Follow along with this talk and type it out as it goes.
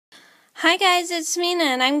Hi guys, it's Mena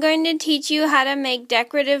and I'm going to teach you how to make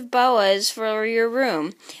decorative boas for your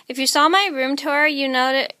room. If you saw my room tour, you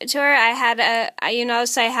noticed I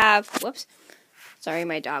have, whoops, sorry,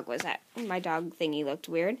 my dog thingy looked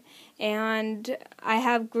weird. And I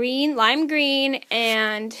have lime green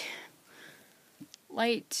and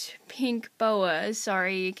light pink boas.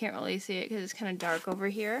 Sorry, you can't really see it because it's kind of dark over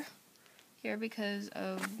here. Because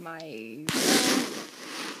of my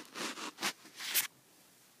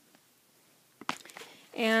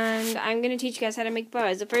and I'm going to teach you guys how to make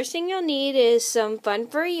boas. The first thing you'll need is some fun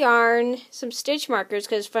fur yarn, some stitch markers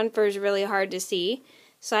because fun fur is really hard to see,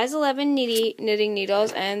 size 11 knitting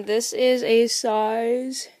needles, and this is a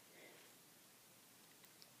size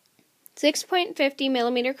 6.50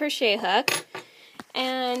 millimeter crochet hook.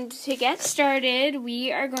 And to get started,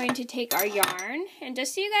 we are going to take our yarn, and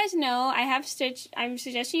just so you guys know, I'm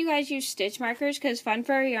suggesting you guys use stitch markers because fun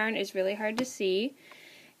fur yarn is really hard to see.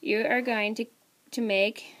 You are going to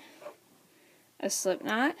make a slip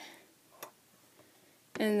knot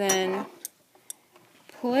and then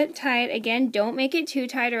pull it tight. Again, don't make it too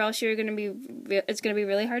tight or else it's going to be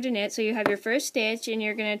really hard to knit. So you have your first stitch and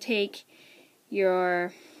you're going to take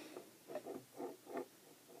your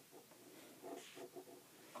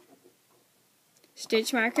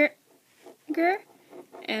stitch marker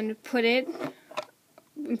and put it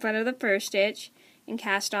in front of the first stitch and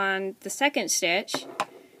cast on the second stitch.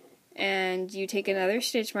 And you take another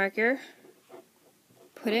stitch marker,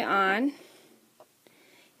 put it on,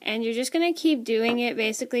 and you're just going to keep doing it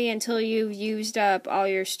basically until you've used up all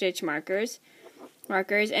your stitch markers.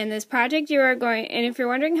 And this project and if you're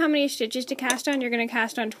wondering how many stitches to cast on, you're going to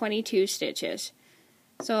cast on 22 stitches.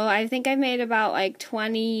 So I think I've made about like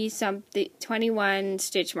 21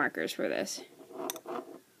 stitch markers for this.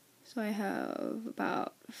 So I have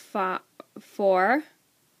about 4,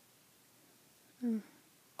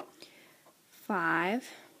 5,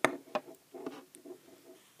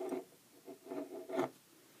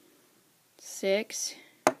 6,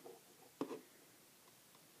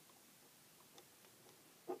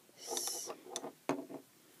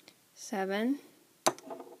 7,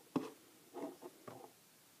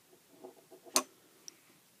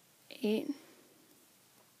 8,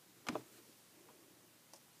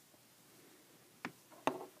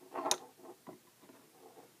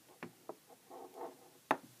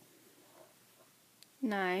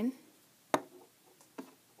 9,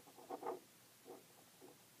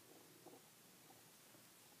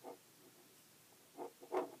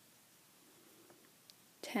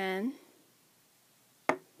 10,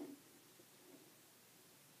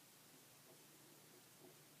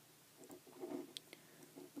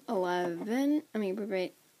 11.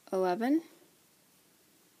 11.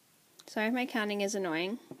 Sorry if my counting is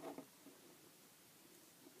annoying.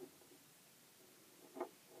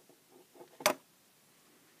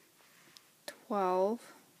 12,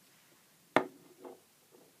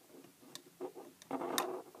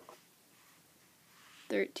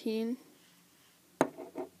 13,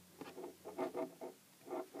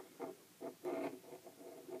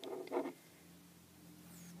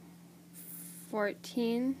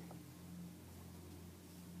 14,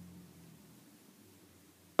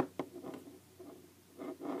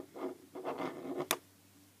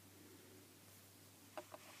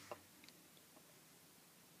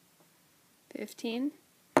 15,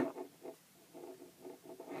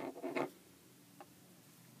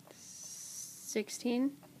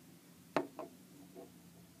 16,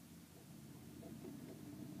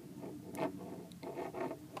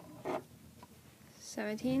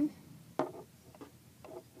 17,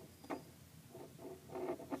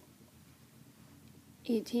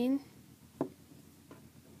 18.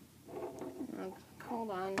 Oh,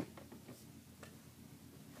 hold on.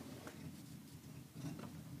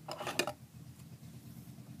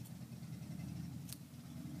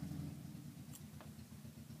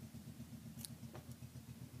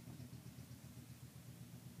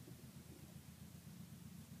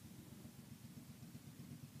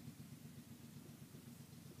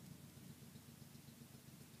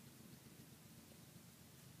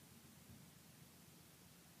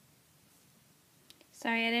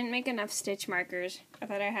 Sorry, I didn't make enough stitch markers. I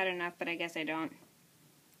thought I had enough, but I guess I don't.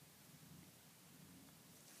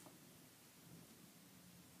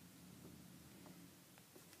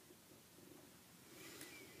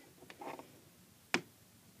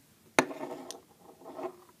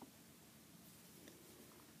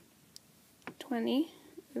 Wait,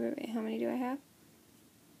 how many do I have?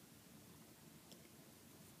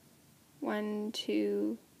 1,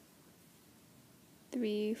 2,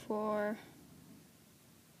 3, 4,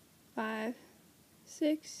 5,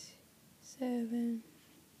 6, 7,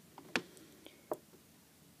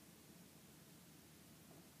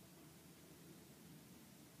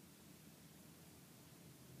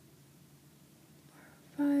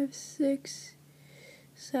 5, 6,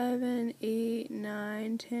 7, 8,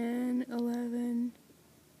 9, 10, 11,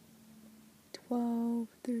 12,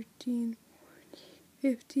 13, 14,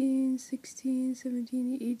 15, 16,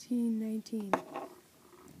 17, 18, 19.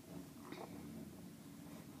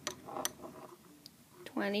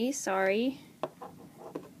 20, sorry.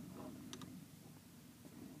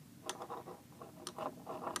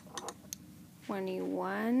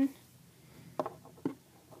 21,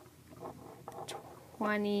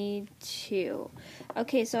 22.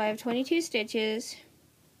 Okay, so I have 22 stitches.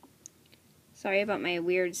 Sorry about my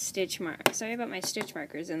weird stitch mark. Sorry about my stitch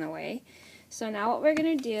markers in the way. So now what we're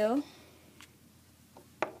gonna do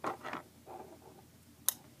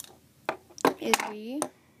is we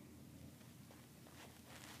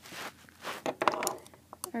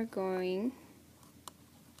are going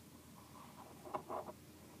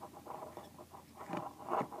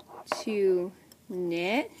to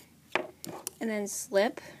knit and then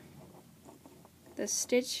slip the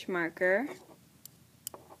stitch marker.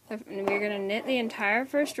 We're going to knit the entire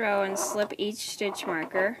first row and slip each stitch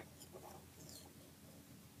marker.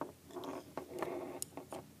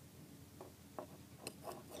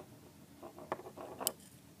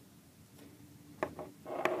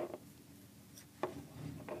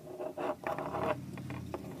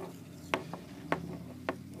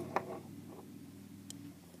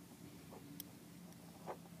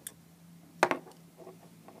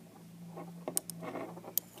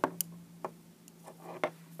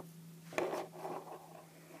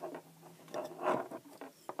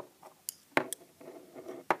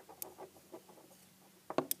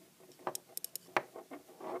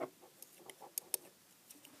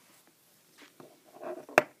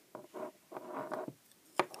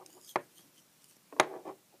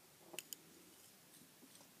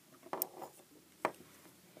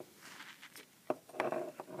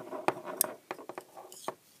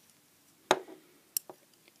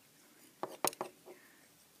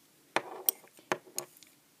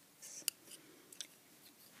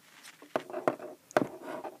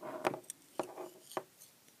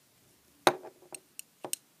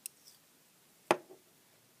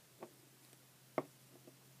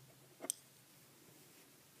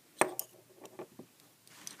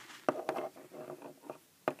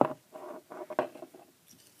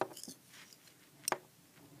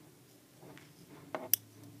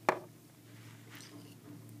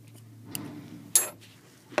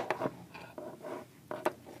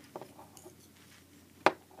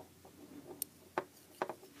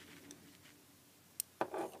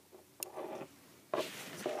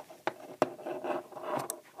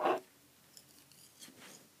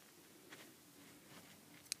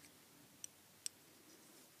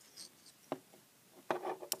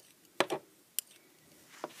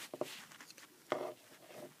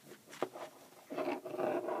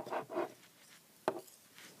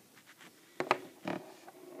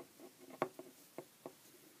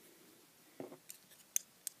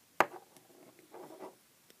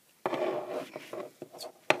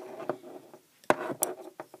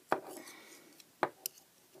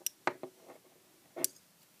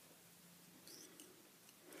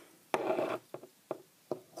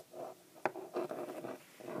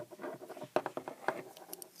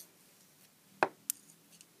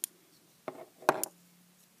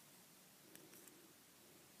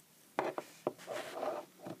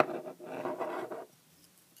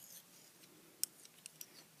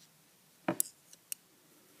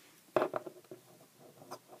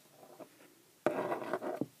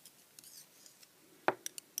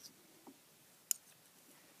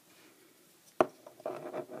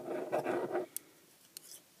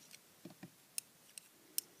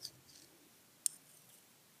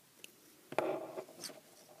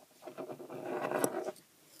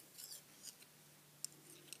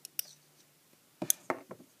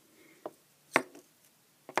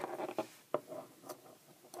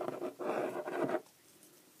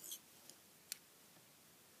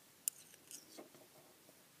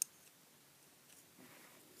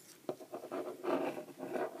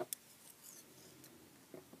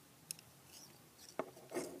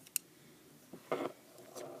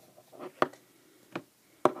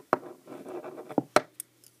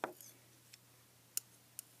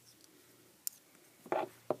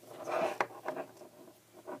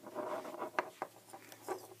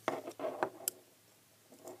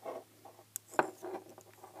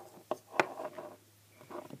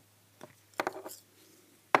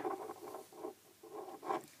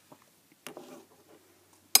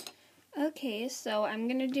 Okay, so I'm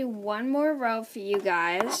going to do one more row for you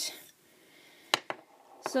guys.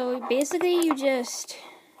 So basically you just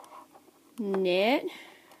knit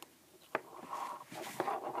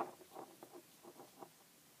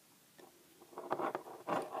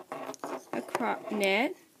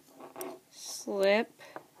knit, slip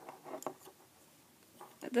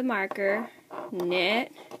the marker,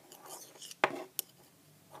 knit,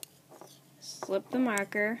 slip the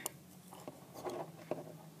marker,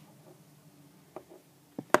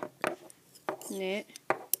 knit,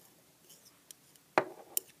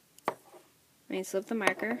 slip the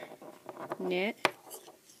marker, knit,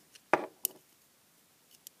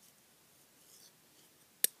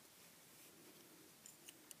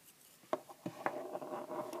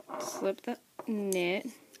 slip the knit,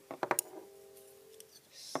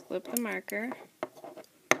 slip the marker,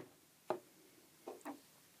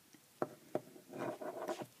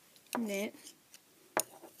 knit,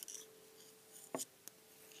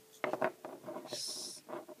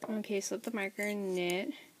 okay, slip the marker,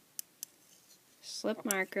 knit, slip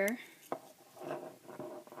marker,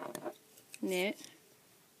 knit,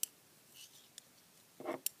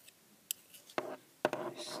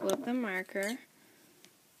 slip the marker,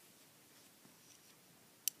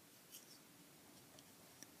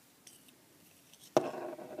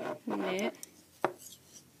 knit,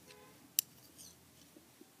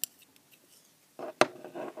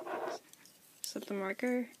 slip the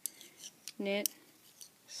marker, knit,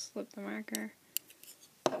 slip the marker,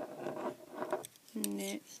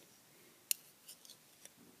 knit,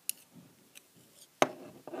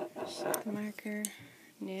 slip the marker,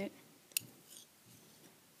 knit,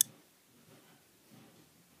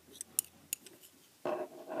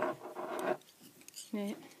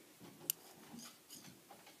 knit,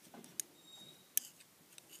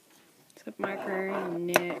 slip marker,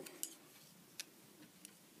 knit,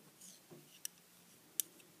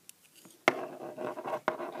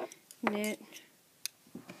 knit,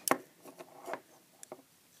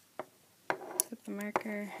 slip the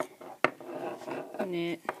marker,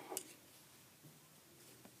 knit,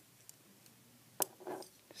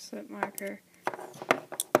 slip marker,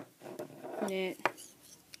 knit,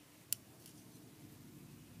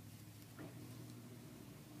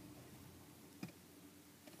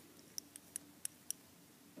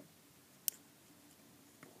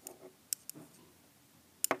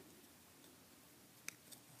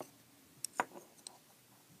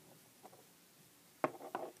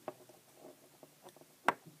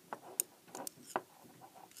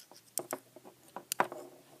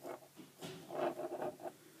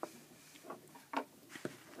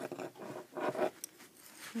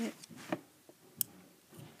 knit,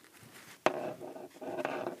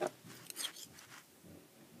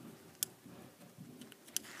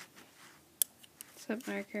 slip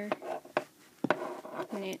marker,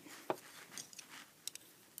 knit,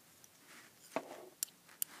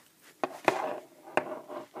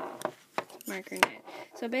 marker, knit.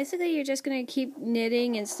 So basically you're just going to keep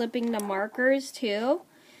knitting and slipping the markers too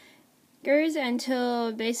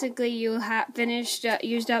until basically you have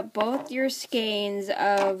used up both your skeins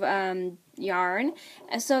of yarn.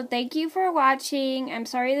 So thank you for watching. I'm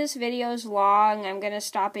sorry this video is long. I'm going to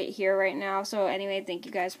stop it here right now. So anyway, thank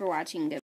you guys for watching.